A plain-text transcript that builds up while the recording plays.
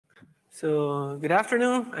So good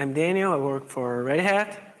afternoon. I'm Daniel. I work for Red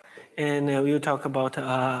Hat, and we will talk about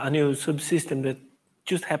a new subsystem that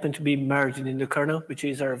just happened to be merged in the kernel, which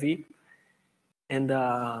is RV. And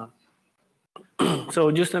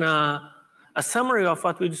so just a summary of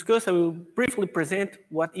what we discussed, I will briefly present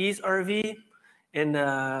what is RV and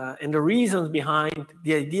the reasons behind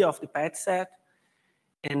the idea of the patch set.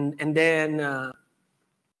 And then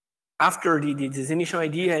after this initial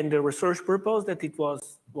idea and the research purpose that it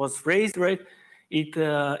was raised, right?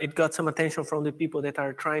 It got some attention from the people that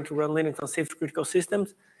are trying to run Linux on safety critical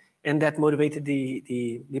systems, and that motivated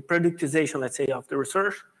the productization, let's say, of the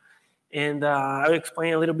research. And I'll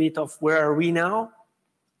explain a little bit of where are we now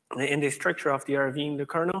and the structure of the RV in the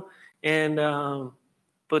kernel, and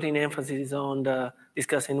putting emphasis on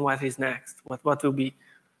discussing what is next, what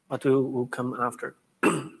will come after.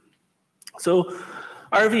 So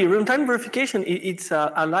RV, runtime verification, it's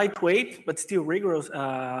a lightweight but still rigorous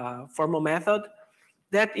formal method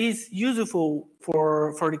that is useful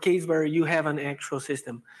for the case where you have an actual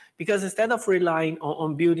system. Because instead of relying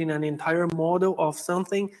on building an entire model of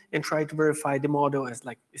something and try to verify the model as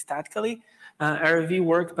like statically, RV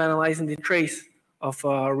works by analyzing the trace of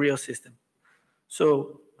a real system.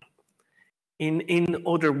 So in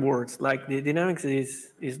other words, like the dynamics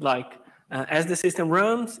is like, as the system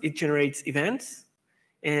runs, it generates events.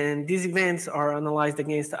 And these events are analyzed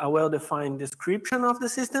against a well-defined description of the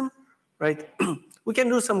system, right? We can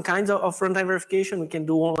do some kinds of runtime verification. We can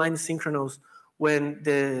do online synchronous when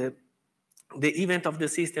the event of the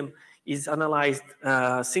system is analyzed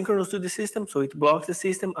synchronous to the system. So it blocks the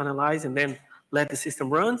system, analyze, and then let the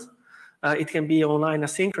system run. It can be online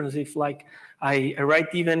asynchronous if like I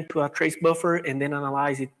write the event to a trace buffer and then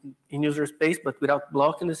analyze it in user space, but without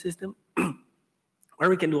blocking the system. Or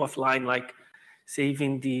we can do offline, like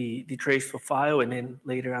saving the trace file and then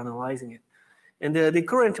later analyzing it. And the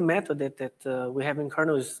current method that we have in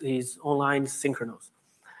kernel is online synchronous.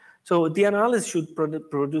 So the analysis should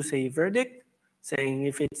produce a verdict saying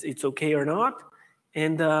if it's okay or not.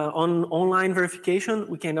 And on online verification,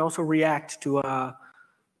 we can also react to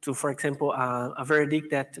for example, a verdict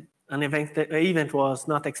that an event was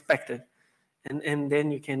not expected. And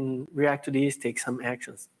then you can react to this, take some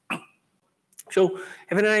actions. So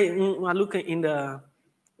having a look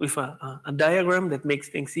with a diagram that makes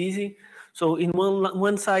things easy. So in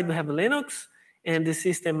one side we have Linux, and the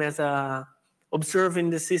system as observing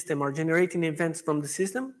the system or generating events from the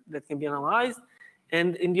system that can be analyzed.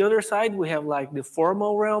 And in the other side we have like the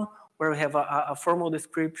formal realm, where we have a formal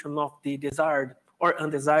description of the desired or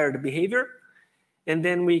undesired behavior. And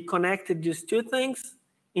then we connected these two things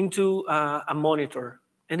into a monitor.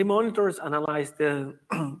 And the monitors analyze the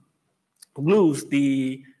glues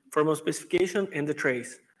the formal specification and the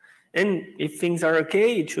trace. And if things are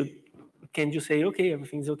okay, can you say, okay,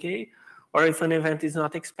 everything's okay? Or if an event is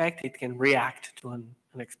not expected, it can react to an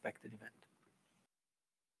unexpected event.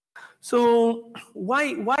 So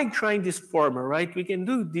why trying this formal, right? We can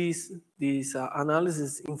do this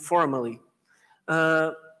analysis informally.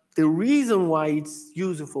 The reason why it's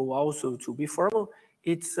useful also to be formal,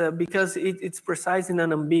 it's because it's precise and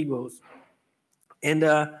unambiguous. And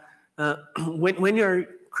when you're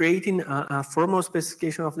creating a formal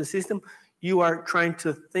specification of the system, you are trying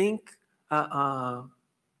to think about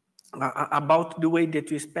the way that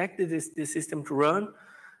you expect the system to run,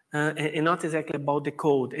 and not exactly about the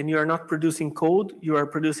code. And you are not producing code, you are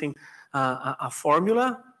producing a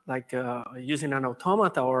formula, like using an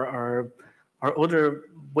automata or other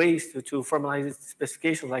ways to formalize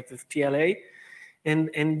specifications, like with TLA.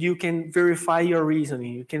 And you can verify your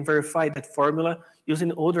reasoning. You can verify that formula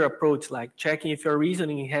using other approach, like checking if your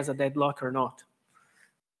reasoning has a deadlock or not.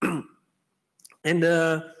 And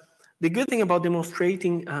the good thing about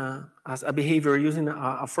demonstrating as a behavior using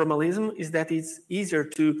a formalism is that it's easier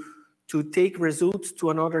to take results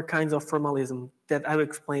to another kinds of formalism that I will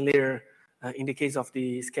explain later in the case of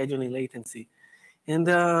the scheduling latency. And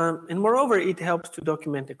moreover, it helps to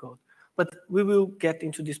document the code. But we will get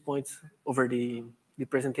into these points over the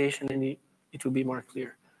presentation, and it will be more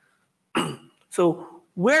clear. So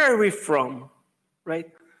where are we from, right?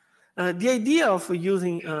 The idea of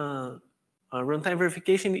using runtime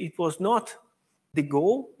verification, it was not the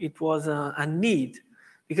goal, it was a need.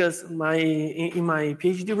 Because in my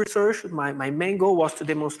PhD research, my main goal was to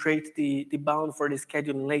demonstrate the bound for the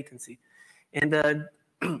scheduling latency. And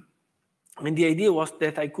the idea was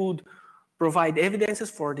that I could provide evidences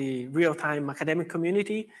for the real-time academic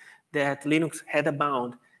community that Linux had a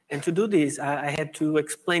bound. And to do this, I had to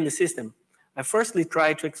explain the system. I firstly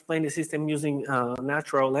tried to explain the system using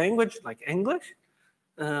natural language, like English.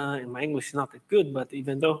 My English is not that good, but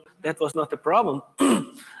even though that was not a problem,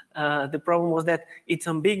 the problem was that it's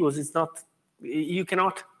ambiguous. It's not, you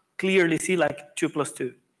cannot clearly see like 2 plus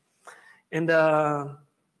 2. And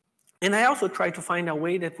I also tried to find a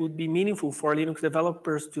way that would be meaningful for Linux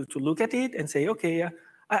developers to look at it and say, okay, yeah,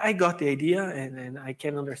 I got the idea and I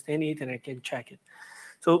can understand it and I can check it.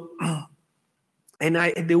 So,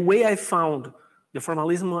 and the way I found the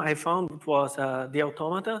formalism I found was the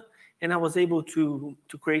automata, and I was able to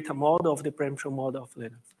create a model of the preemption model of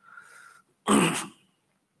Linux.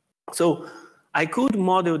 So I could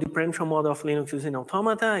model the preemption model of Linux using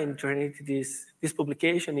automata and generate this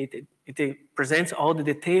publication. It presents all the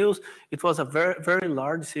details. It was a very, very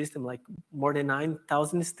large system, like more than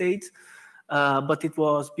 9,000 states, but it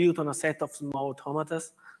was built on a set of small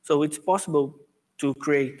automatas. So it's possible to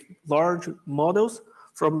create large models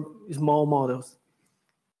from small models.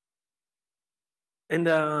 And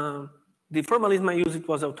the formalism I used, it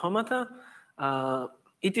was automata.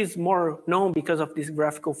 It is more known because of this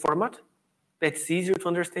graphical format. That's easier to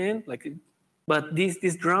understand. But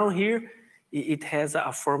this drawing here, it has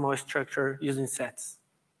a formal structure using sets.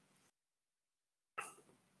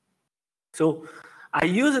 So I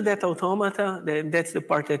used that automata. That's the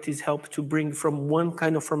part that is helped to bring from one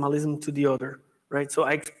kind of formalism to the other, right? So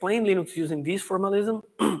I explained Linux using this formalism,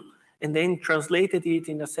 and then translated it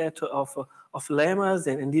in a set of lemmas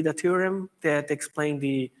and did a theorem that explained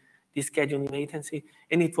the scheduling latency,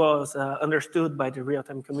 and it was understood by the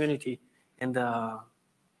real-time community, and that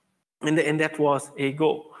was a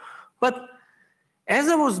goal. But as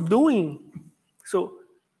I was doing, so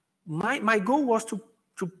my goal was to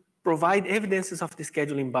provide evidences of the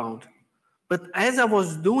scheduling bound. But as I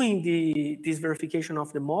was doing this verification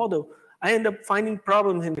of the model, I ended up finding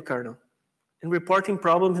problems in the kernel and reporting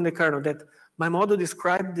problems in the kernel that my model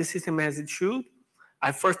described the system as it should.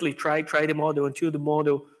 I firstly tried the model until the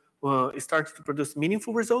model started to produce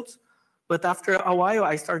meaningful results. But after a while,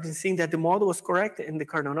 I started seeing that the model was correct and the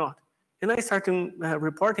kernel not. And I started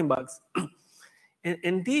reporting bugs.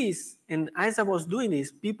 and as I was doing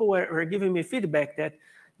this, people were giving me feedback that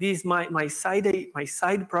my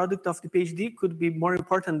side product of the PhD could be more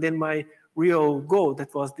important than my real goal,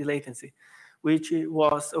 that was the latency, which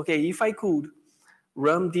was, okay, if I could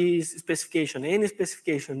run this specification, any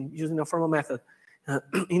specification using a formal method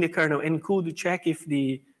in the kernel and could check if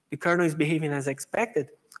the kernel is behaving as expected,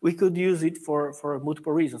 we could use it for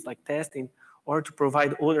multiple reasons, like testing or to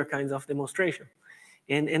provide other kinds of demonstration.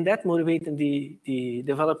 And that motivated the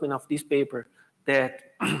development of this paper, that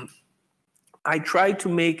I tried to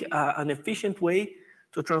make an efficient way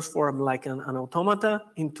to transform like an automata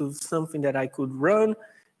into something that I could run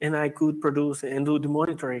and I could produce and do the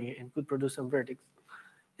monitoring and could produce some verdicts.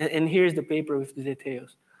 And here's the paper with the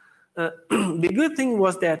details. The good thing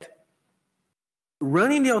was that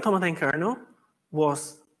running the automata in kernel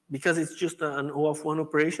was, because it's just an O((1)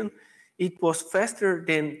 operation, it was faster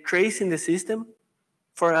than tracing the system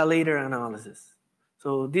for a later analysis.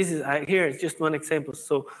 So this is, here is just one example.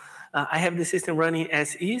 So I have the system running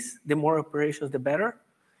as is, the more operations, the better.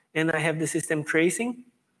 And I have the system tracing.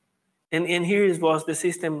 And here was the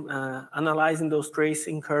system analyzing those traces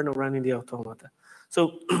in kernel running the automata.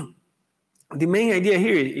 So the main idea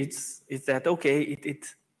here is that, okay,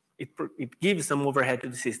 it gives some overhead to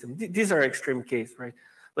the system. These are extreme cases, right?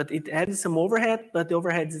 But it adds some overhead, but the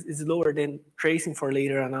overhead is lower than tracing for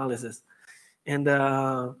later analysis. And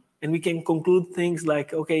we can conclude things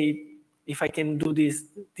like, okay, if I can do this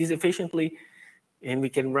efficiently, and we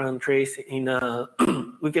can run trace in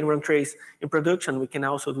production, we can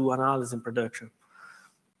also do analysis in production.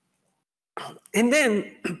 And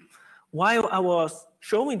then, while I was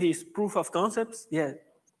showing these proof of concepts,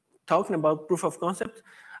 talking about proof of concept,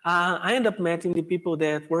 I ended up meeting the people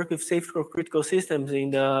that work with safety for critical systems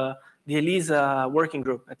in the ELISA working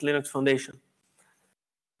group at Linux Foundation.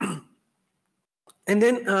 And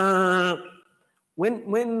then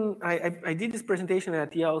when I did this presentation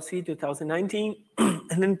at ELC 2019,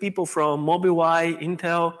 and then people from Mobileye,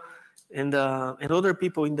 Intel, and other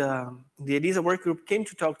people in the ELISA work group came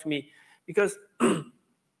to talk to me, because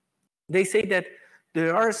they say that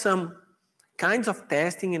there are some kinds of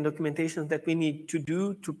testing and documentation that we need to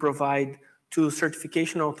do to provide to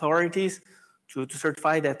certification authorities to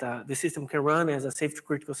certify that the system can run as a safety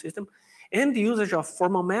critical system. And the usage of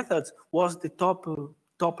formal methods was the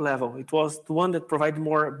top level. It was the one that provided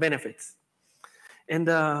more benefits. And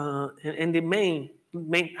the main,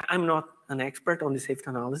 I'm not an expert on the safety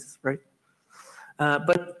analysis, right?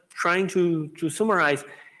 But trying to summarize,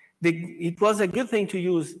 it was a good thing to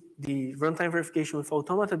use the runtime verification with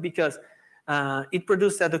automata, because it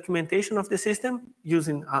produced a documentation of the system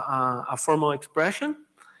using a formal expression.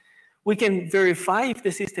 We can verify if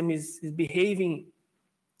the system is behaving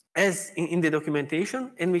as in the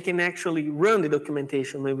documentation, and we can actually run the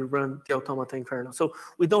documentation when we run the automata in kernel. So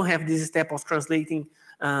we don't have this step of translating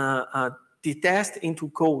the test into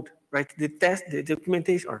code, right? The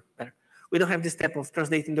documentation, or better, we don't have the step of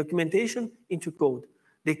translating documentation into code.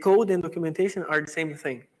 The code and documentation are the same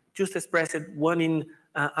thing, just expressed one in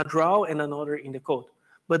a draw and another in the code,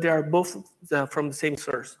 but they are both from the same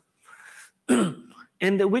source.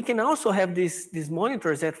 And we can also have these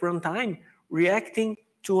monitors at runtime reacting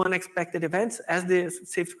to unexpected events as the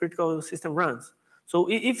safety critical system runs. So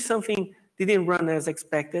if something didn't run as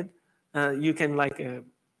expected, you can like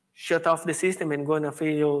shut off the system and go in a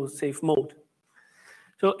fail safe mode.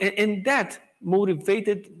 So, and that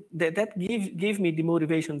motivated, that gave me the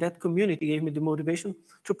motivation, that community gave me the motivation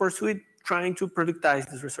to pursue it, trying to productize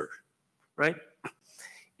this research, right?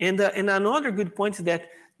 And another good point is that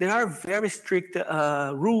there are very strict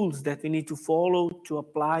rules that we need to follow to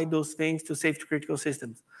apply those things to safety critical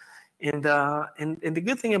systems. And the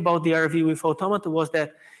good thing about the RV with automata was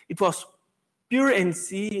that it was pure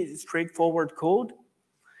NC, straightforward code.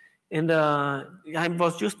 And I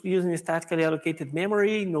was just using statically allocated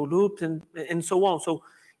memory, no loops, and so on. So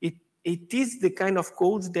it is the kind of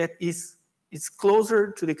code that is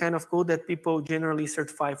closer to the kind of code that people generally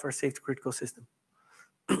certify for safety critical system.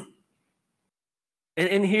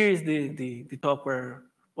 And here is the talk where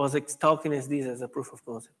I was talking as this as a proof of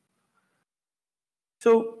concept.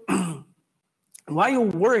 So while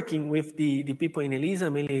working with the people in ELISA,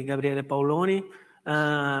 mainly Gabriele Paoloni,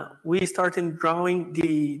 we started drawing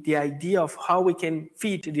the idea of how we can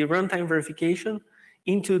fit the runtime verification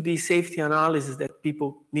into the safety analysis that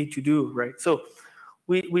people need to do, right? So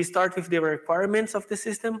we start with the requirements of the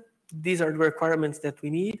system. These are the requirements that we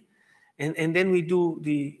need. And then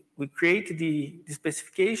we create the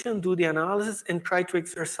specification, do the analysis, and try to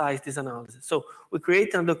exercise this analysis. So we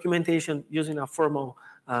create a documentation using a formal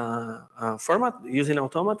format, using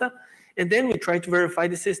automata, and then we try to verify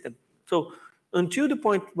the system. So until the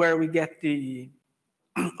point where we get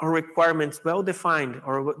our requirements well defined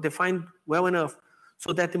or defined well enough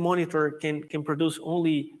so that the monitor can produce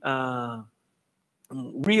only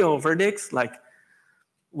real verdicts, like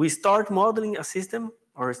we start modeling a system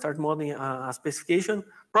or start modeling a specification,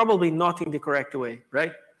 probably not in the correct way,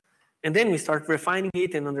 right? And then we start refining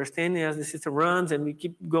it and understanding as the system runs, and we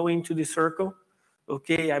keep going to the circle.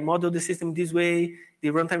 Okay, I model the system this way. The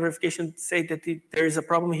runtime verification say that there is a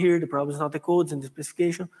problem here. The problem is not the codes and the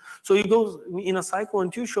specification. So you go in a cycle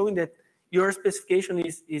until showing that your specification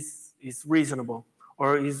is reasonable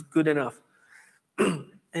or is good enough.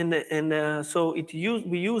 So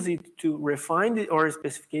we use it to refine our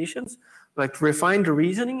specifications, like refine the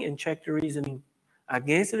reasoning and check the reasoning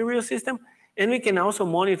against the real system. And we can also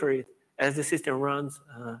monitor it as the system runs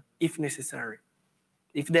if necessary,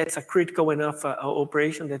 if that's a critical enough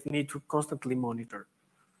operation that we need to constantly monitor.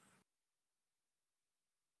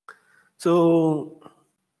 So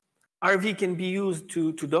RV can be used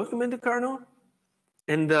to document the kernel,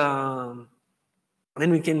 and then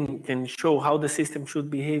we can show how the system should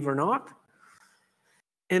behave or not.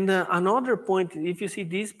 And another point, if you see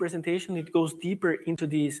this presentation, it goes deeper into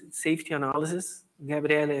this safety analysis.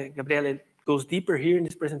 Gabriele goes deeper here in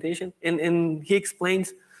this presentation, and he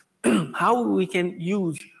explains how we can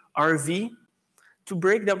use RV to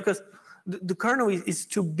break down, because the kernel is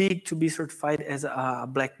too big to be certified as a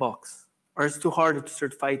black box, or it's too hard to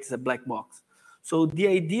certify it as a black box. So the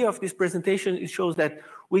idea of this presentation, it shows that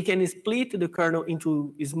we can split the kernel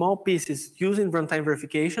into small pieces using runtime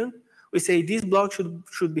verification. We say this block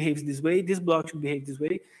should behave this way, this block should behave this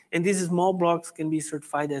way, and these small blocks can be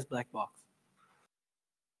certified as black box.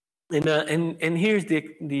 And here's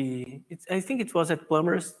I think it was at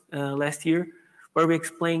Plumbers last year, where we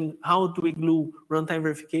explained how do we glue runtime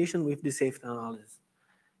verification with the safety analysis.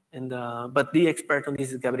 And but the expert on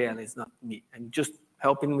this is Gabriele, it's not me. I'm just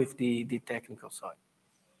helping with the technical side.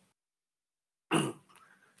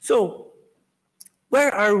 So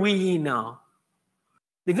where are we now?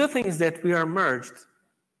 The good thing is that we are merged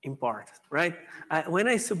in part, right? When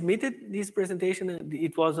I submitted this presentation,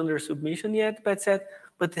 it was under submission yet, but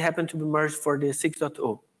it happened to be merged for the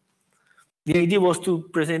 6.0. The idea was to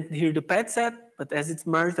present here the pad set, but as it's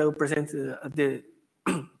merged, I will present the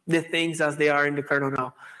things as they are in the kernel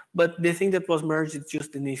now. But the thing that was merged is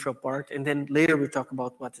just the initial part, and then later we talk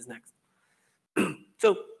about what is next.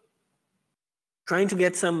 So, trying to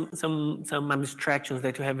get some abstractions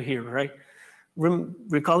that you have here, right?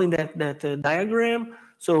 Recalling that diagram,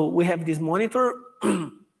 so we have this monitor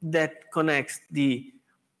that connects the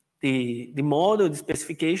model, the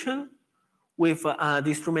specification, with the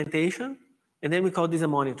instrumentation, and then we call this a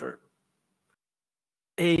monitor.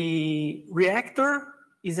 A reactor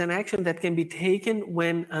is an action that can be taken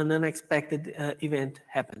when an unexpected event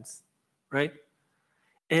happens, right?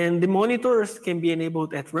 And the monitors can be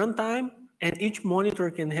enabled at runtime, and each monitor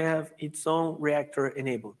can have its own reactor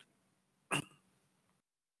enabled.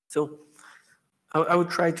 So I will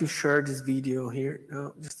try to share this video here.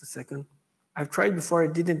 Just a second. I've tried before,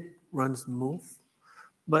 it didn't run smooth,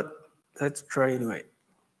 but let's try anyway.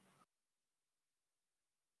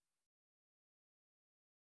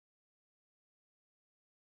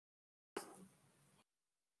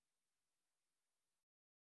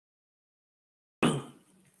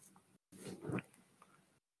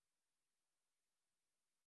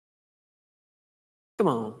 Come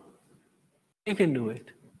on, you can do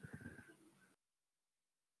it.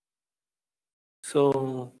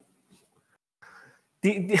 So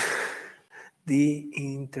the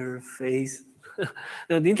interface,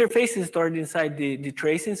 no, the interface is stored inside the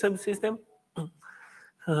tracing subsystem.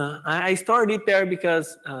 I stored it there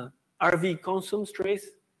because RV consumes trace,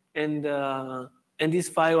 and these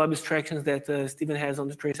file abstractions that Steven has on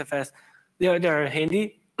the TraceFS, they are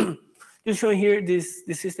handy. Just showing here, the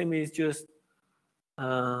system is just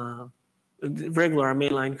regular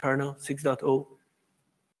mainline kernel 6.0.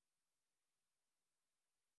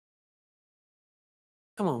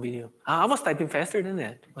 Come on, video. I was typing faster than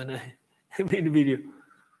that when I made the video.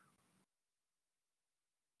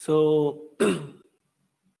 So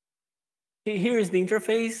here is the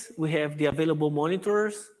interface. We have the available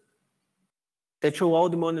monitors that show all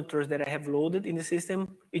the monitors that I have loaded in the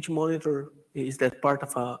system. Each monitor is that part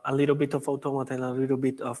of a little bit of automata and a little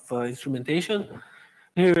bit of instrumentation.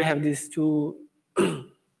 Here we have these two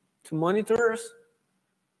monitors.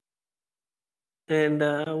 And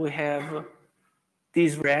we have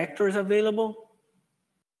these reactors available.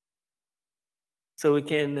 So we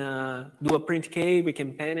can do a print K, we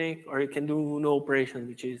can panic, or you can do no operation,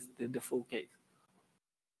 which is the full case.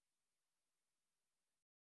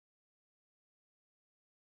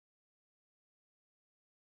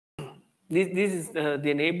 This is the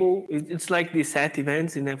enable. It's like the set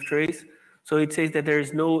events in ftrace. So it says that there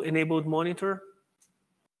is no enabled monitor.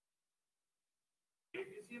 Can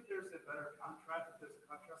you see if there's a better contrast? If there's a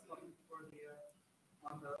contrast button for the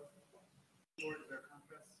on the board, is there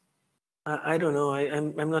contrast? I don't know.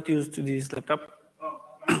 I'm not used to this laptop. Oh,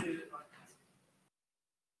 it's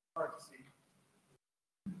hard to see.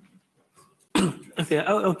 Okay,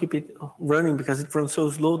 I'll keep it running because it runs so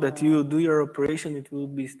slow that you do your operation, it will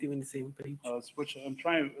be still in the same page. Switch. I'm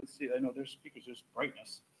trying to see. I know there's speakers. There's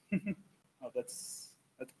brightness. Oh, that's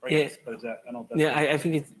brightness. Yeah. But is that? I don't know. If Yeah, I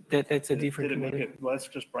think that's a different. Did it make it? Well, that's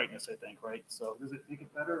just brightness, I think, right? So does it make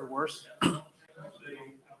it better or worse?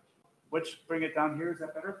 Which bring it down here? Is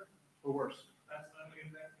that better or worse?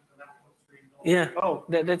 Yeah. Oh,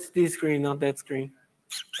 That's this screen, not that screen.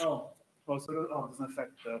 oh, so it doesn't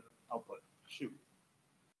affect the output. Shoot.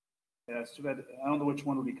 Yeah, it's too bad. I don't know which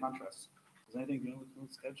one would be contrast. Does anything, you know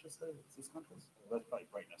what sketch is there? Is this contrast? Oh, that's probably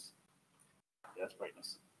brightness. Yeah, that's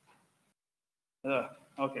brightness.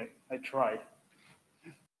 Okay, I tried.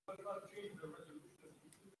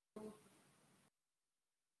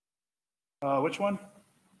 Which one?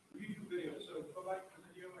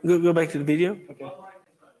 Go back to the video. Okay.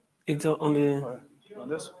 It's on the On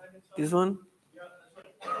this? this one.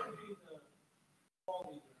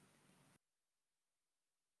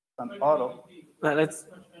 On auto. That's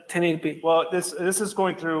 1080p. Well, this is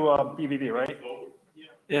going through BVB, right?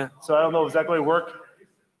 Yeah. So I don't know, is that going to work?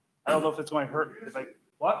 I don't know if it's going to hurt. If I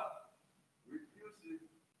what?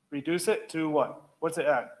 Reduce it to what? What's it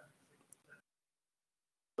at?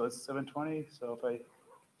 So it's 720. So if I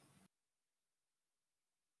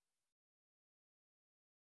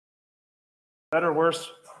better or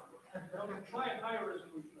worse?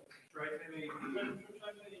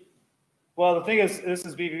 Well, the thing is, this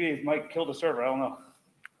is BVB. It might kill the server. I don't know.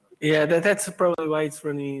 Yeah, that's probably why it's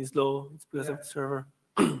running slow. It's because of the server.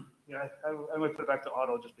 Yeah, I would put it back to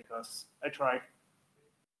auto just because I tried.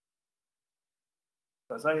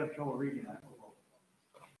 Because I have trouble reading that.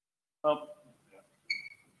 Oh.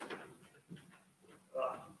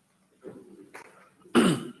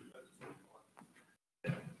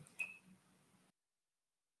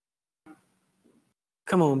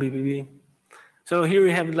 Come on, BBB. So here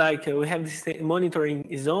we have we have this monitoring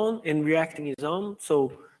is on and reacting is on.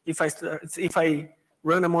 So if I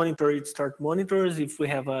run a monitor, it starts monitors. If we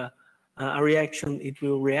have a reaction, it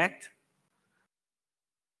will react.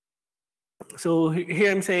 So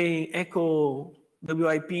here I'm saying echo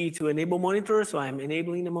WIP to enable monitor. So I'm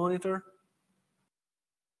enabling the monitor.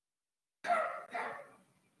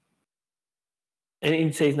 And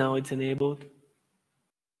it says now it's enabled.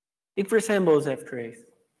 It resembles ftrace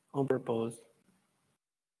on purpose.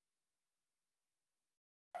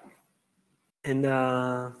 And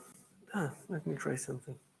let me try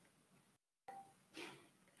something.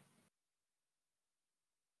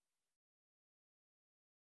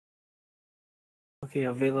 Okay,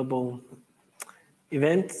 available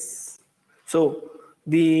events. So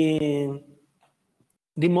the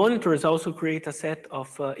monitors also create a set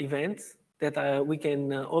of events that we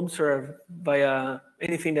can observe via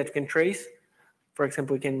anything that can trace. For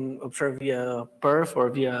example, we can observe via perf or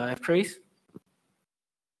via ftrace.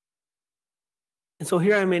 And so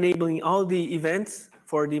here I'm enabling all the events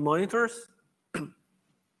for the monitors.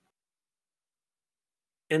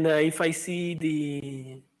 And if I see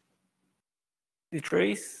the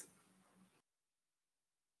trace,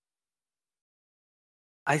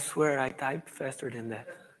 I swear I typed faster than that.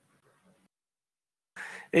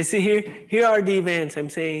 And see here are the events. I'm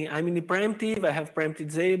saying I'm in the preemptive, I have preemptive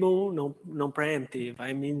disable, no preemptive.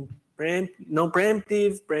 I'm in no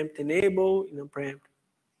preemptive, preempt enable, no preempt.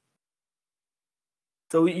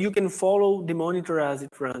 So you can follow the monitor as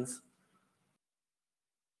it runs.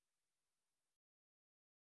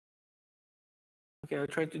 Okay, I'll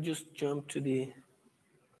try to just jump to the.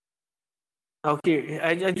 Okay,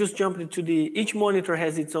 I just jumped into the. Each monitor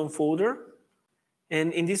has its own folder.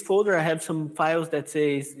 And in this folder, I have some files that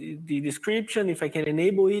says the description, if I can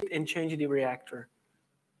enable it, and change the reactor.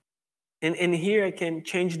 And here I can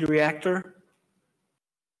change the reactor,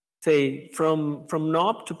 say from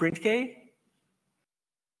knob to print K.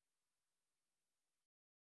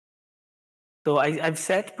 So I've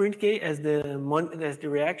set print K as the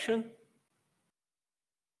reaction.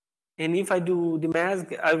 And if I do the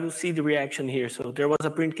mask, I will see the reaction here. So there was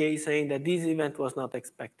a print K saying that this event was not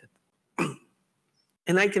expected.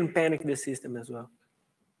 And I can panic the system as well.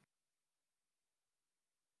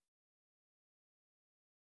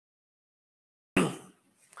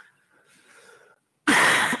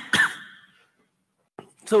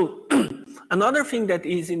 So another thing that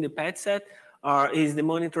is in the patch set is the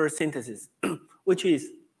monitor synthesis, which is,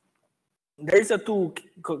 there's a tool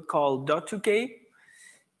called .2k,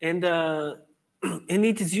 and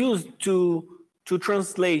it is used to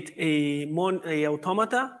translate a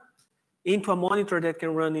automata into a monitor that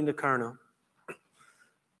can run in the kernel.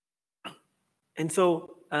 And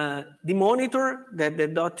so the monitor that the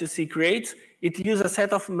 .2c creates, it uses a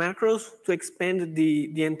set of macros to expand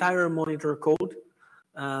the entire monitor code.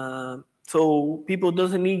 So people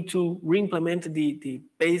doesn't need to re-implement the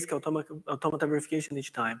basic automata verification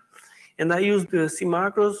each time. And I use the C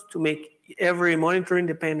macros to make every monitor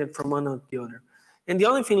independent from one or the other. And the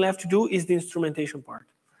only thing left to do is the instrumentation part.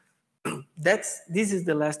 This is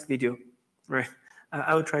the last video, right?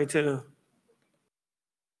 I'll try to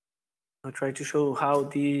show how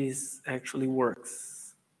this actually works.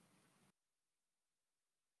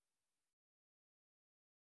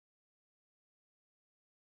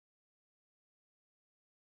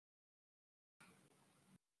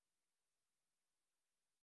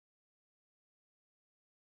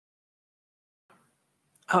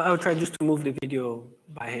 I'll try just to move the video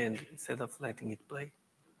by hand instead of letting it play.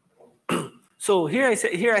 So here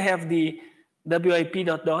I have the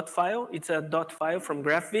wip.dot file. It's a dot file from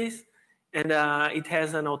GraphViz, and it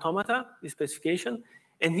has an automata, the specification.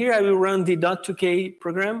 And here I will run the .2k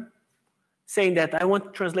program, saying that I want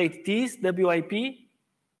to translate this WIP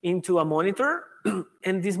into a monitor,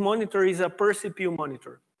 and this monitor is a per CPU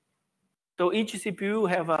monitor. So each CPU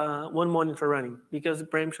have one monitor running, because the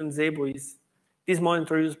preemption disable is, this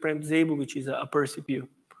monitor uses preempt disable, which is a per CPU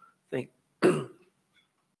thing.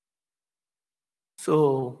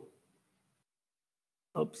 So,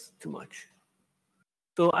 oops, too much.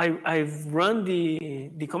 So I've run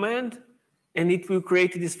the command, and it will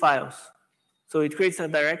create these files. So it creates a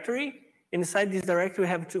directory. Inside this directory, we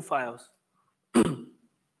have two files.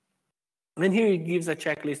 And here it gives a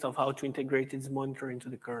checklist of how to integrate this monitor into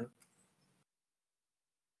the kernel.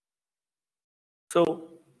 So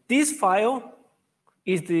this file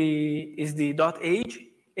is the .age,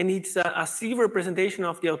 and it's a C representation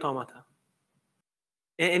of the automata.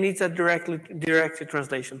 And it's a direct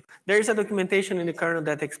translation. There is a documentation in the kernel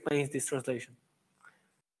that explains this translation.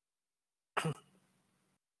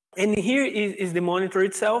 And here is the monitor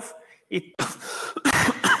itself. It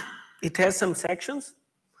has some sections,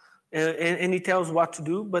 and it tells what to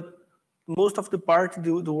do, but most of the part,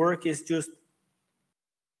 the work is just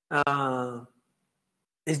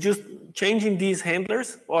changing these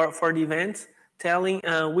handlers for the events, telling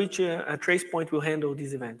which trace point will handle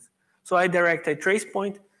these events. So I direct a trace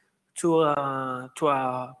point to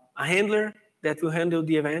a handler that will handle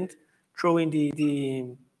the event, throwing this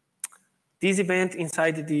event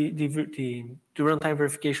inside the runtime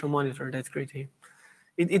verification monitor. That's great here.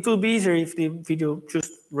 It will be easier if the video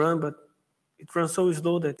just run, but it runs so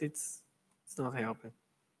slow that it's not helping.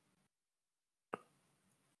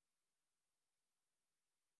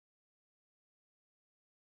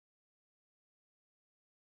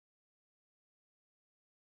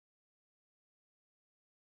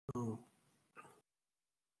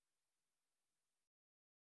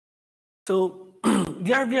 So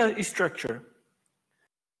the RV structure.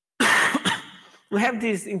 We have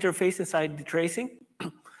this interface inside the tracing,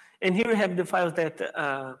 and here we have the files that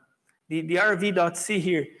the rv.c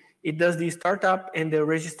here. It does the startup and the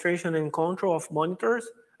registration and control of monitors.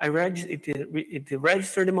 It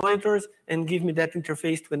registers the monitors and give me that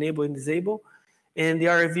interface to enable and disable. And the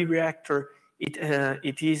RV reactor,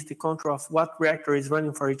 it is the control of what reactor is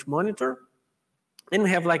running for each monitor. And we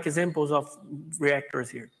have like examples of reactors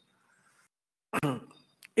here.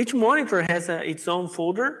 Each monitor has its own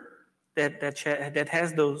folder that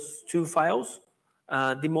has those two files,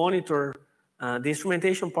 the monitor, the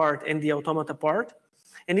instrumentation part, and the automata part.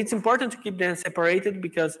 And it's important to keep them separated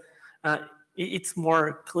because it's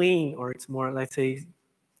more clean, or it's more, let's say,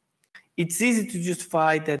 it's easy to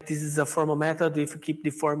justify that this is a formal method if you keep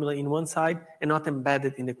the formula in one side and not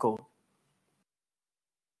embedded in the code.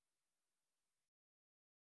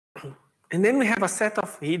 And then we have a set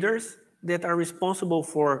of headers that are responsible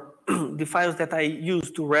for the files that I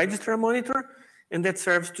use to register a monitor, and that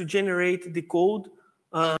serves to generate the code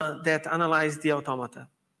that analyzes the automata.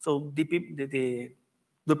 So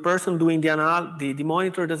the person doing the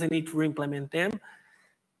monitor doesn't need to re-implement them.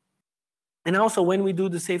 And also, when we do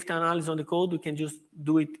the safety analysis on the code, we can just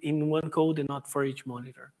do it in one code and not for each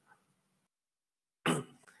monitor.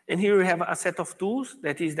 And here we have a set of tools,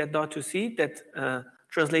 that is that .2c, that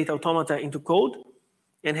translate automata into code,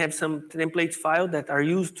 and have some templates file that are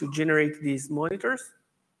used to generate these monitors.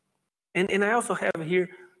 And I also have here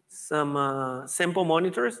some sample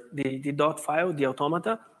monitors, the dot file, the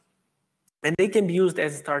automata, and they can be used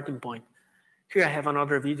as a starting point. Here I have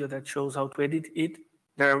another video that shows how to edit it.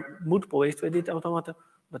 There are multiple ways to edit automata,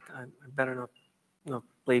 but I better not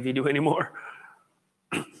play video anymore.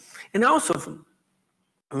 And also,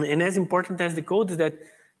 and as important as the code is that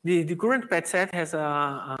the current pet set has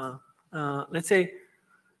let's say,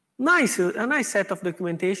 a nice set of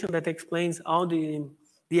documentation that explains all the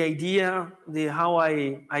idea, how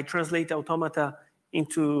I translate automata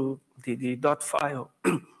into the dot file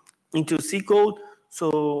into C code.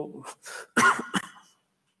 So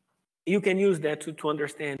you can use that to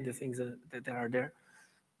understand the things that are there.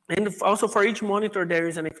 And also for each monitor, there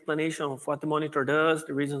is an explanation of what the monitor does,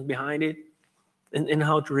 the reasons behind it, and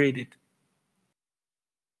how to read it.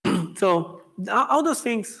 So all those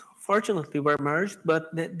things, fortunately, were merged, but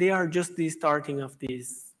they are just the starting of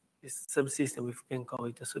this subsystem, if we can call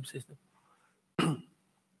it a subsystem.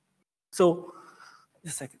 So,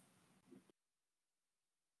 just a second.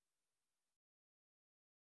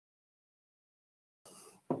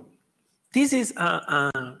 This is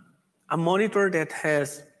a monitor that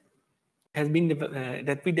has been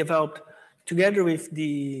that we developed together with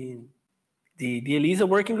the ELISA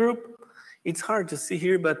working group. It's hard to see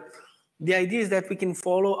here, but the idea is that we can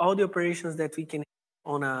follow all the operations that we can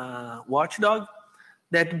on a watchdog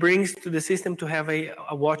that brings to the system to have a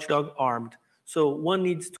watchdog armed. So one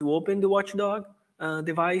needs to open the watchdog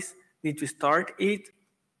device, need to start it,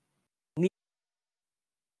 need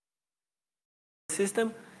the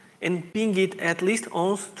system, and ping it at least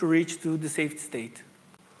once to reach to the safe state.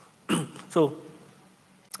 So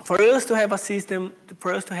for us to have a system,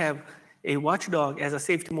 for us to have a watchdog as a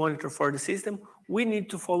safety monitor for the system, we need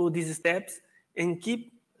to follow these steps and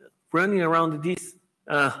keep running around this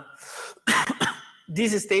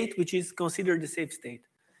this state, which is considered the safe state.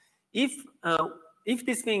 If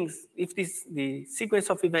the sequence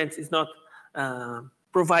of events is not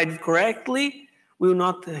provided correctly, we will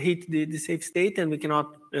not hit the safe state, and we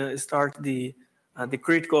cannot start the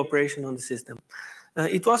critical operation on the system.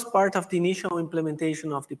 It was part of the initial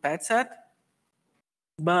implementation of the pet set,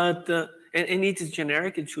 but and it is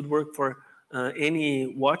generic. It should work for any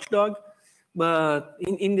watchdog. But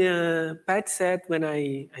in the pet set, when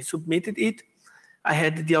I submitted it, I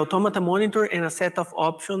had the automata monitor and a set of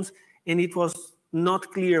options, and it was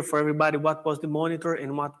not clear for everybody what was the monitor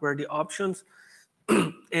and what were the options.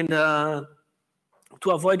 And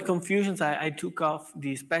to avoid confusions, I took off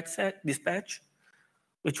this patch,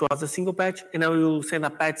 which was a single patch, and I will send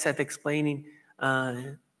a patch set explaining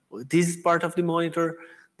this is part of the monitor.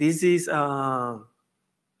 This is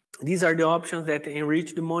these are the options that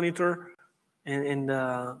enrich the monitor, and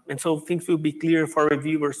so things will be clear for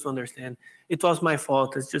reviewers to understand. It was my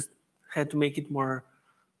fault. I just had to make it more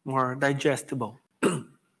digestible.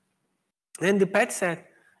 And the patch set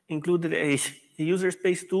included a the user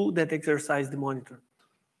space tool that exercises the monitor.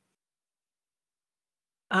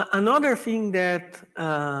 Another thing that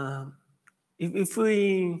if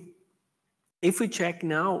we check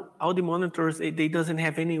now, all the monitors, they doesn't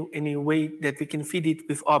have any way that we can feed it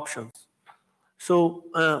with options. So,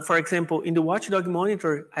 for example, in the Watchdog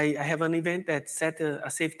monitor, I have an event that set a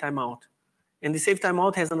safe timeout. And the safe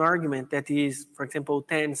timeout has an argument that is, for example,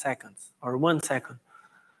 10 seconds or 1 second.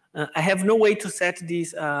 I have no way to set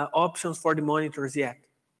these options for the monitors yet.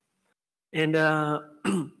 And,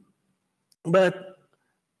 but,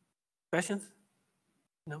 questions?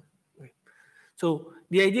 No? Okay. So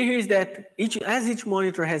the idea here is that as each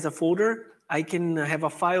monitor has a folder, I can have a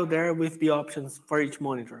file there with the options for each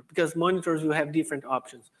monitor, because monitors will have different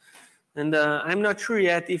options. And I'm not sure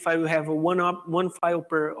yet if I will have one file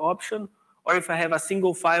per option, or if I have a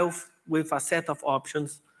single file with a set of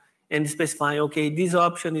options and specifying, okay, this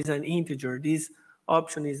option is an integer, this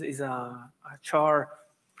option is a char.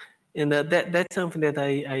 And that's something that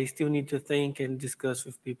I still need to think and discuss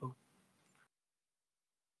with people.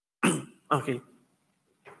 Okay.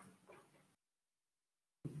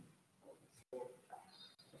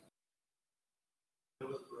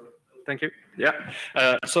 Thank you. Yeah.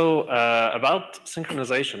 So about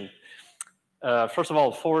synchronization, first of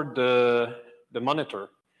all, for the monitor,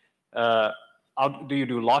 how do you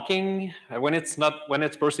do locking? When it's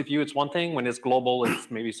per CPU, it's one thing. When it's global, it's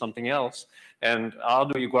maybe something else. And how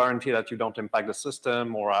do you guarantee that you don't impact the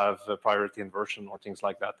system or have a priority inversion or things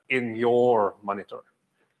like that in your monitor?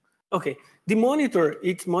 Okay, the monitor,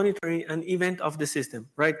 it's monitoring an event of the system,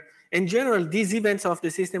 right? In general, these events of the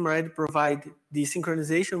system already provide the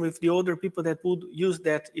synchronization with the other people that would use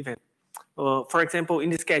that event. For example, in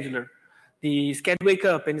the scheduler, the sched wake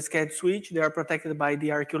up and the sched switch, they are protected by the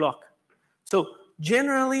RQ lock. So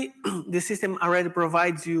generally, the system already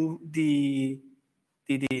provides you the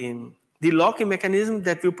locking mechanism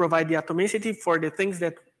that will provide the atomicity for the things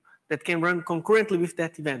that can run concurrently with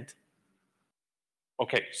that event.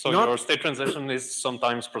 Okay, so your state transition is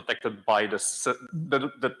sometimes protected by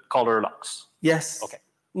the color locks. Yes. Okay.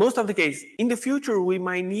 Most of the case. In the future, we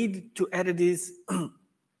might need to add this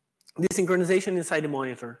synchronization inside the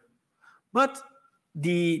monitor. But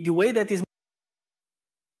the way that is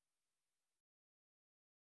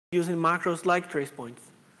using macros like trace points.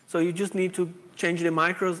 So you just need to change the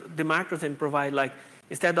macros and provide, like,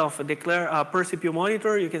 instead of declare a per CPU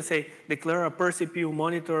monitor, you can say declare a per CPU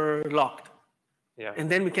monitor locked. Yeah.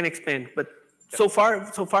 And then we can expand. But yeah, so far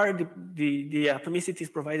the atomicity is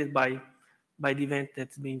provided by the event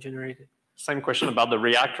that's being generated. Same question about the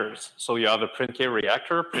reactors. So you have a PrintK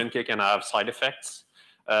reactor. PrintK can have side effects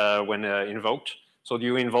when invoked. So do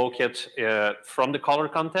you invoke it from the color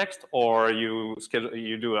context, or you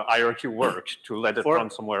do a hierarchy work to let it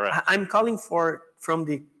run somewhere else? I'm calling from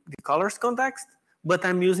the colors context, but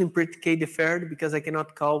I'm using PrintK deferred because I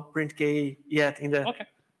cannot call PrintK yet in the. Okay.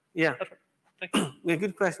 Yeah. Perfect. Thank you. Yeah,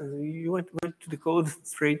 good question. You went to the code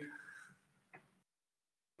straight.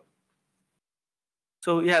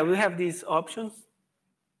 So yeah, we have these options.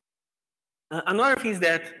 Another thing is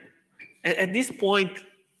that at this point,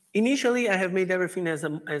 initially I have made everything as a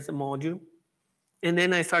module, and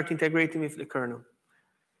then I start integrating with the kernel.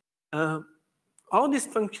 All these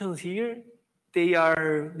functions here,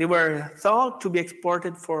 they were thought to be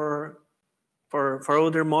exported for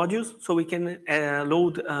other modules, so we can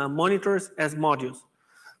load monitors as modules.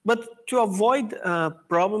 But to avoid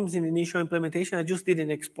problems in the initial implementation, I just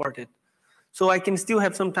didn't export it. So I can still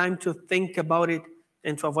have some time to think about it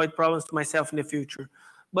and to avoid problems to myself in the future.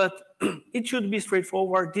 But it should be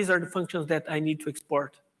straightforward. These are the functions that I need to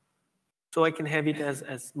export, so I can have it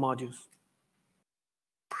as modules.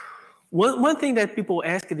 One thing that people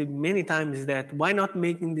ask many times is that why not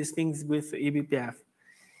making these things with eBPF?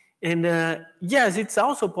 And yes, it's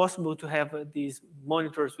also possible to have these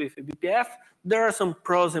monitors with eBPF. There are some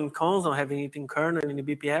pros and cons on having it in kernel and in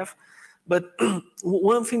eBPF. But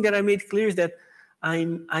one thing that I made clear is that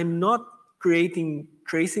I'm not creating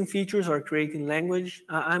tracing features or creating language.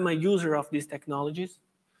 I'm a user of these technologies.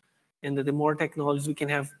 And the more technologies we can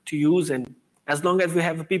have to use, and as long as we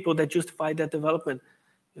have people that justify that development,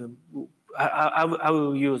 I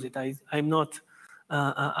will use it. I'm not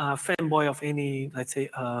a fanboy of any, let's say,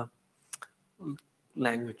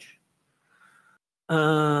 language.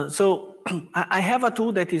 So I have a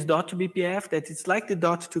tool that is .bpf, that is like the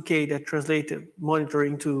 .2k that translates monitor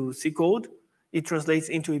into C code. It translates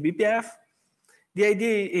into eBPF. The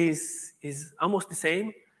idea is almost the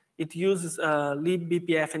same. It uses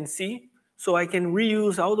libbpf and C, so I can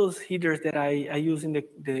reuse all those headers that I use in the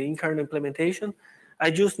in-kernel implementation. I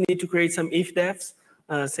just need to create some if-defs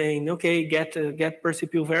saying, okay, get per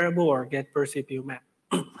CPU variable or get per CPU map.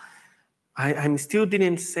 I'm still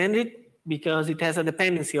didn't send it because it has a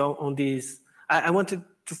dependency on this. I wanted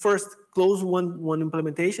to first close one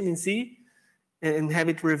implementation in C and have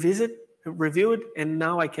it reviewed, and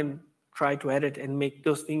now I can try to edit and make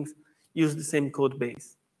those things use the same code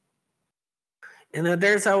base. And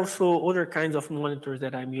there's also other kinds of monitors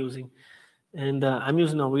that I'm using. And I'm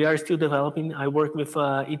using, we are still developing. I work with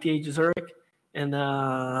ETH Zurich and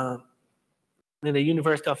the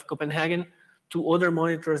University of Copenhagen, two other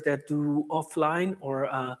monitors that do offline or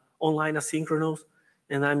online asynchronous.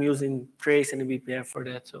 And I'm using Trace and BPF for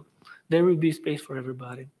that. So there will be space for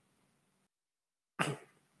everybody.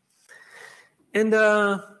 And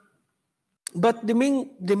but the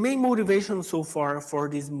main motivation so far for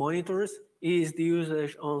these monitors is the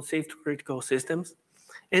usage on safety critical systems.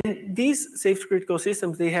 And these safety critical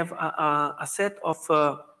systems, they have a set of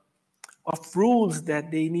rules that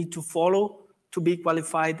they need to follow to be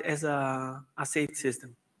qualified as a safe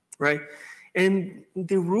system, right? And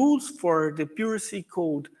the rules for the pure C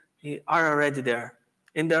code are already there.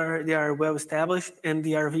 And they are well established, and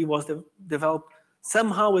the RV was developed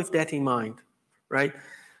somehow with that in mind, right?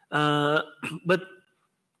 But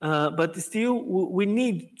still, we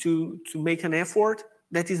need to make an effort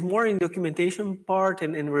that is more in documentation part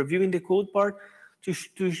and reviewing the code part to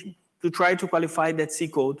try to qualify that C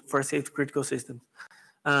code for safety critical systems.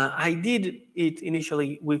 I did it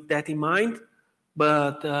initially with that in mind,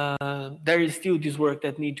 but there is still this work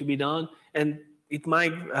that needs to be done, and it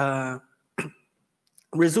might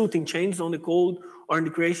result in changes on the code or in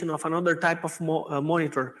the creation of another type of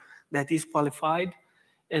monitor that is qualified.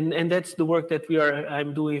 And that's the work that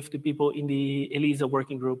I'm doing with the people in the ELISA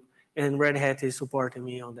working group, and Red Hat is supporting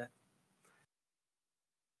me on that.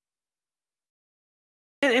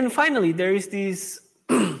 And finally, there is this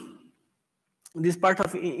this part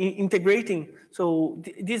of integrating. So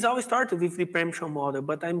this always started with the preemption model,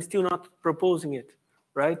 but I'm still not proposing it,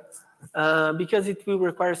 right? Because it will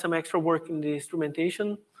require some extra work in the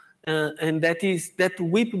instrumentation, and that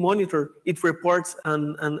WIP monitor, it reports a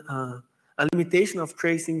limitation of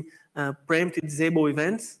tracing preempted disable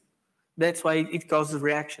events. That's why it causes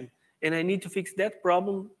reaction. And I need to fix that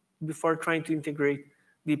problem before trying to integrate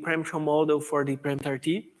the preemption model for the preempt RT.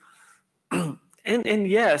 and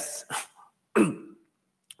yes,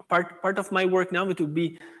 part of my work now will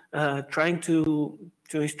be trying to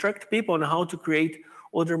instruct people on how to create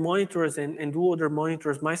other monitors and do other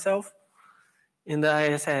monitors myself. And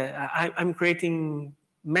I said, I'm creating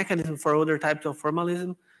mechanisms for other types of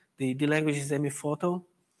formalism. The language is MPhoto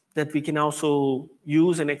that we can also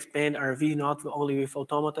use and expand RV, not only with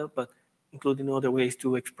automata, but including other ways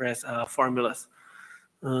to express formulas.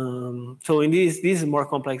 So in this is more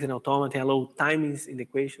complex than automata, allow timings in the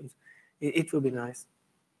equations. It will be nice.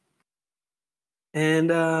 And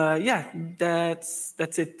yeah, that's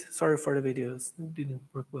it. Sorry for the videos. It didn't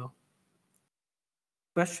work well.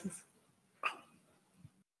 Questions?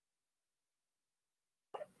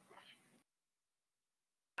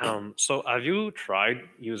 So have you tried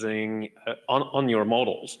using, on your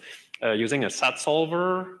models, using a SAT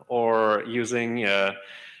solver or using the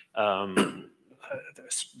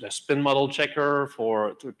spin model checker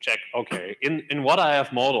to check, okay, in what I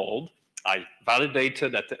have modeled, I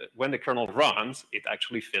validated that when the kernel runs, it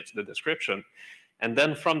actually fits the description. And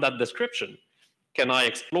then from that description, can I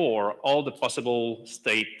explore all the possible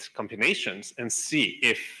state combinations and see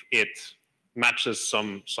if it matches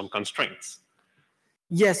some constraints?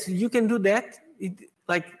 Yes, you can do that.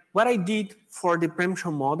 Like what I did for the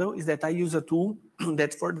preemption model is that I use a tool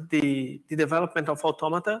that's for the development of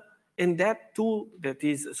automata. And that tool that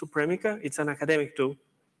is Supremica, it's an academic tool.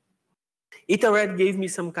 It already gave me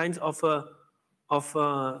some kinds of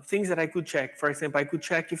things that I could check. For example, I could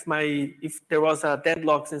check if there was a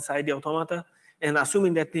deadlocks inside the automata, and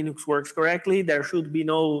assuming that Linux works correctly, there should be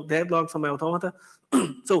no deadlocks on my automata.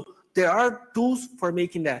 So there are tools for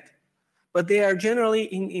making that, but they are generally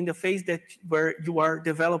in the phase where you are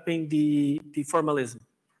developing the formalism,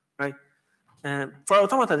 right? For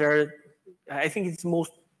automata, I think it's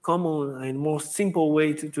most common and most simple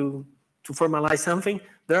way to formalize something.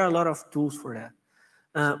 There are a lot of tools for that.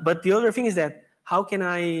 But the other thing is that how can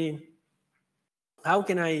I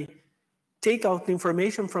take out the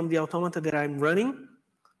information from the automata that I'm running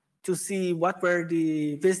to see what were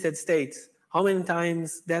the visited states, how many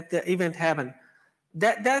times that the event happened.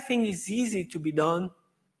 That thing is easy to be done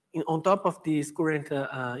on top of this current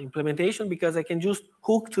implementation, because I can just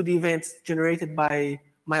hook to the events generated by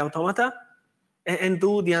my automata and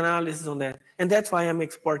do the analysis on that. And that's why I'm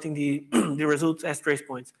exporting the results as trace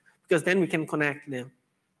points, because then we can connect them.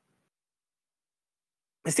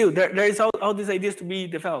 Still, there is all these ideas to be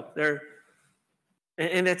developed there,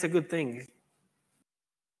 and that's a good thing.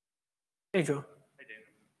 Hey, Joe.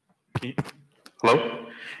 Hello?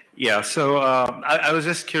 Yeah, so I was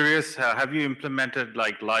just curious, have you implemented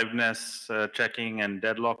like liveness checking and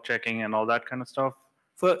deadlock checking and all that kind of stuff?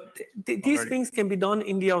 So these things can be done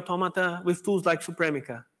in the automata with tools like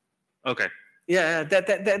Supremica. Okay. Yeah,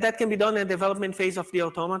 that can be done in the development phase of the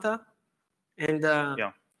automata. And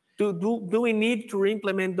yeah. Do we need to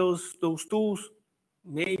re-implement those tools?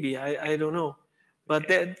 Maybe, I don't know.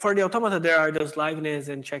 But for the automata, there are those liveness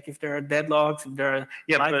and check if there are deadlocks, if there are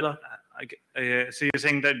live but so you're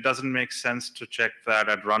saying that it doesn't make sense to check that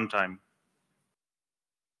at runtime?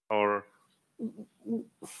 Or?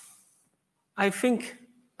 I think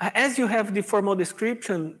as you have the formal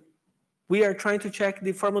description, we are trying to check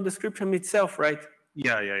the formal description itself, right?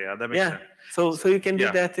 Yeah, that makes sense. So you can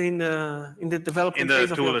do that in the development phase of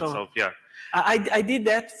the tool automata. itself, yeah. I did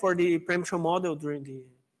that for the preemption model during the.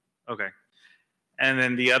 Okay. And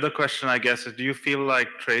then the other question, I guess, is do you feel like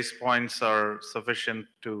trace points are sufficient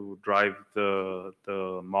to drive the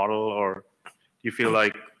model, or do you feel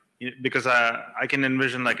like, because I can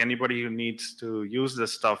envision like anybody who needs to use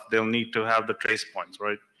this stuff, they'll need to have the trace points,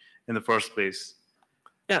 right, in the first place.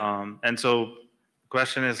 Yeah. And so the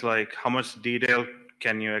question is like, how much detail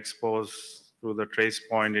can you expose through the trace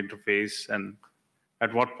point interface, and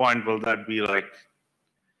at what point will that be like,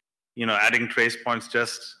 adding trace points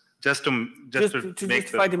just to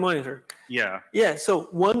justify the monitor? Yeah. Yeah. So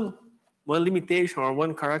one limitation or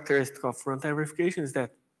one characteristic of runtime verification is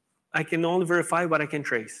that I can only verify what I can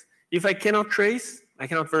trace. If I cannot trace, I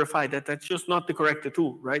cannot verify that. That's just not the correct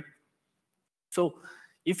tool, right? So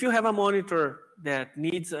if you have a monitor that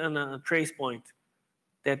needs a trace point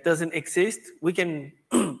that doesn't exist, we can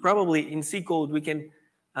probably in C code, we can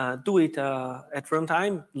do it at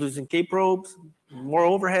runtime, using K-probes, more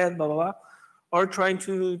overhead, blah, blah, blah, or trying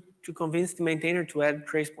to convince the maintainer to add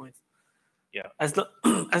trace points. Yeah. As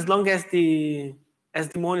long as the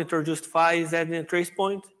monitor justifies adding a trace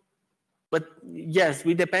point. But yes,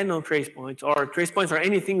 we depend on trace points, or trace points, or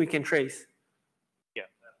anything we can trace. Yeah.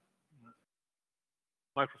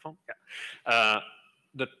 Microphone. Yeah.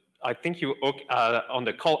 I think you on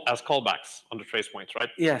the as callbacks on the trace points, right?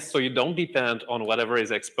 Yes. So you don't depend on whatever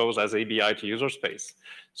is exposed as ABI to user space.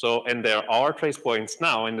 So, and there are trace points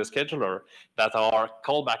now in the scheduler that are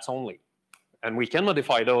callbacks only, and we can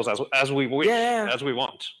modify those as we wish, as we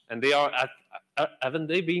want. And they are haven't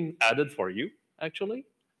they been added for you actually?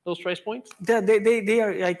 Those trace points? Yeah, they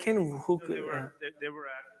are. I can hook. They were added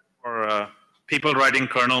for people writing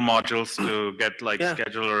kernel modules to get like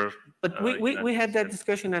scheduler. But we had that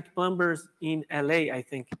discussion at Plumbers in LA, I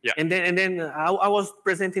think. Yeah. And then I was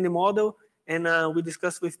presenting the model, and we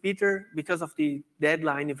discussed with Peter because of the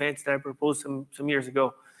deadline events that I proposed some years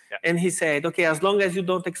ago. Yeah. And he said, okay, as long as you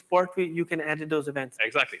don't export, you can add those events.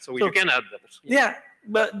 Exactly. So you can add those. Yeah,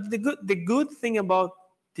 but the good thing about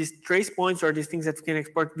these trace points or these things that you can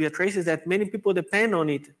export via trace is that many people depend on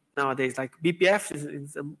it nowadays. Like BPF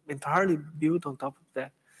is entirely built on top of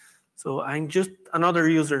that. So I'm just another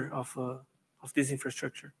user of this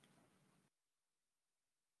infrastructure.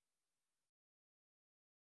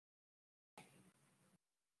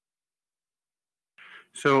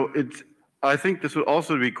 So I think this would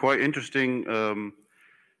also be quite interesting,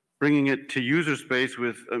 bringing it to user space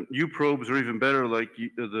with uprobes, or even better, like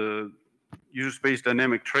the user space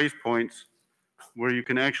dynamic trace points, where you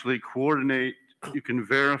can actually coordinate, you can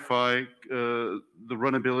verify the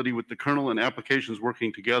runnability with the kernel and applications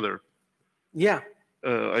working together. Yeah.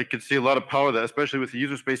 I could see a lot of power of that, especially with the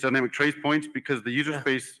user space dynamic trace points, because the user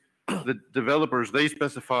space, the developers, they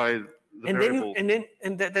specify the variables.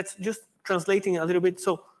 That's just translating a little bit.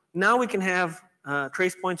 So now we can have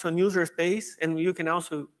trace points on user space, and you can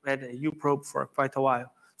also add a uprobe for quite a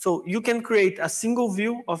while. So you can create a single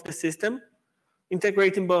view of the system,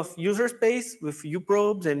 integrating both user space with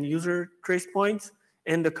uprobes and user trace points,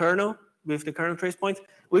 and the kernel with the kernel trace points,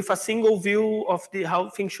 with a single view of how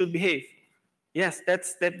things should behave. Yes,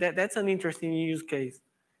 that's an interesting use case,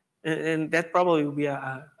 and that probably will be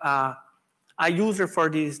a user for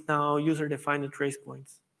these now user-defined trace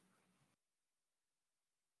points.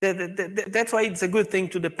 That's why it's a good thing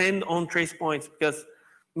to depend on trace points, because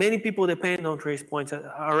many people depend on trace points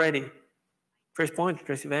already. Trace points,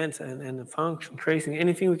 trace events, and function tracing,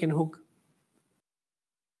 anything we can hook.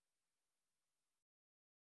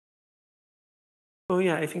 Oh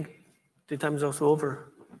yeah, I think the time is also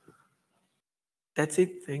over. That's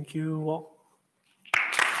it. Thank you all.